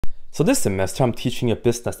So this semester I'm teaching a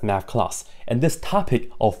business math class, and this topic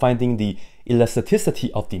of finding the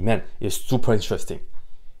elasticity of demand is super interesting.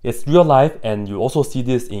 It's real life, and you also see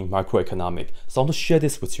this in microeconomics. So I want to share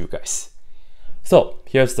this with you guys. So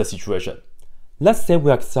here's the situation. Let's say we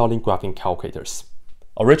are selling graphing calculators.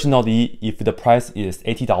 Originally, if the price is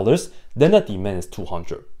 $80, then the demand is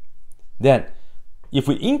 $200. Then, if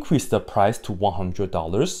we increase the price to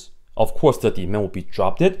 $100, of course the demand will be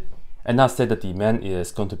dropped, and let's say the demand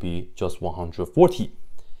is going to be just $140.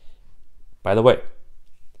 By the way,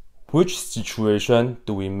 which situation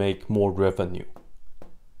do we make more revenue?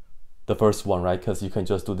 The first one, right? Because you can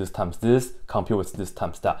just do this times this, compute with this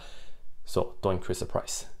times that. So don't increase the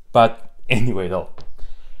price. But anyway though,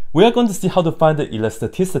 we are going to see how to find the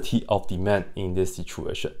elasticity of demand in this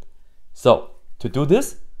situation. So to do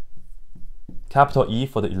this, capital E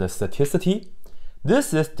for the elasticity.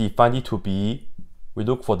 This is defined to be, we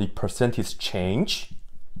look for the percentage change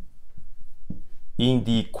in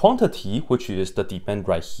the quantity, which is the demand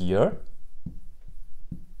right here,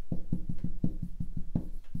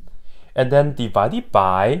 and then divided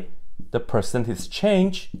by the percentage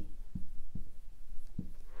change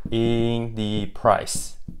in the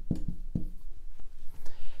price.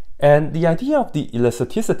 And the idea of the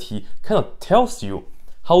elasticity kind of tells you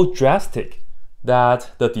how drastic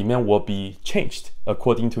that the demand will be changed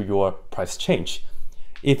according to your price change.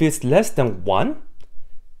 If it's less than 1,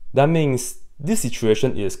 that means this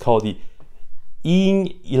situation is called the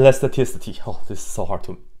inelasticity. Oh, this is so hard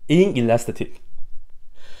to inelastic.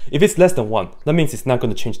 If it's less than 1, that means it's not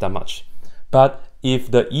going to change that much. But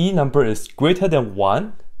if the E number is greater than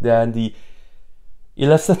 1, then the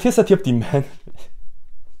elasticity of demand,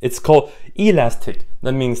 it's called elastic.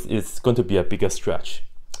 That means it's going to be a bigger stretch.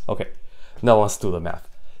 Okay, now let's do the math.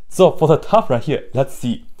 So for the top right here, let's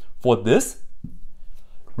see. For this,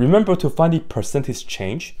 remember to find the percentage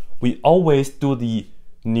change, we always do the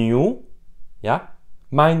new,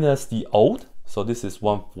 minus the old. So this is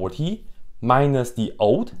 140 minus the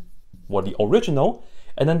old, or the original,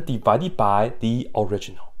 and then divided by the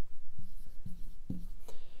original.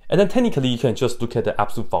 And then technically you can just look at the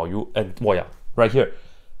absolute value, and right here,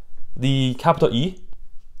 the capital E,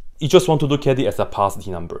 you just want to look at it as a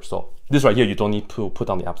positive number. So this right here, you don't need to put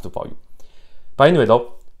down the absolute value. But anyway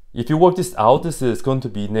though, if you work this out, this is going to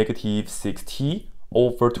be negative 60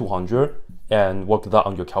 over 200, and work that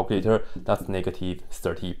on your calculator, that's negative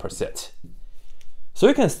 30%. So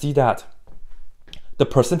you can see that the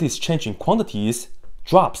percentage change in quantities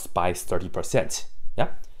drops by 30%.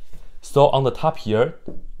 So on the top here,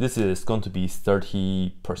 this is going to be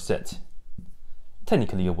 30%.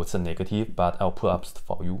 Technically it was a negative, but I'll put up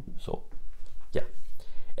for you. So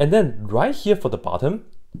and then right here for the bottom,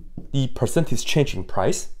 the percentage change in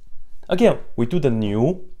price. Again, we do the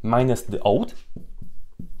new minus the old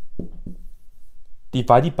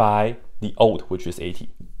divided by the old, which is 80.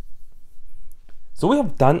 So we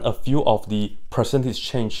have done a few of the percentage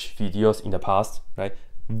change videos in the past, right?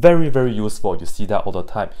 Very, very useful. You see that all the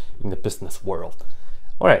time in the business world.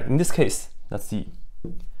 All right, in this case, let's see.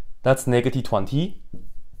 That's negative 20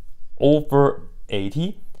 over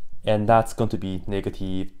 80, and that's going to be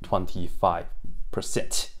negative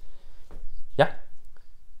 25%.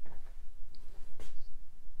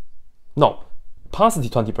 No,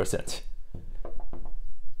 positive 20%.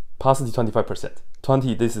 Positive 25%.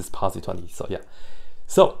 20, this is positive 20, so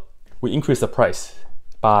So we increase the price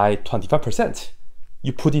by 25%.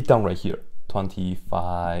 You put it down right here,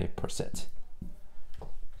 25%.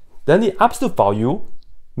 Then the absolute value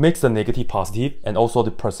makes the negative positive, and also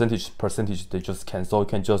the percentage, they just cancel. You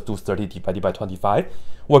can just do 30 divided by 25.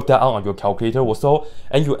 Work that out on your calculator also,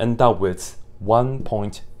 and you end up with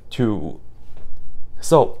 1.2.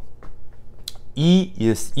 So E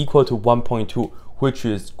is equal to 1.2, which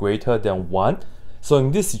is greater than 1. So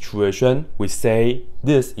in this situation, we say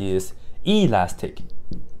this is elastic.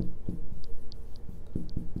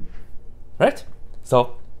 Right?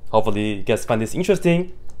 So hopefully you guys find this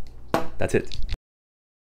interesting. That's it.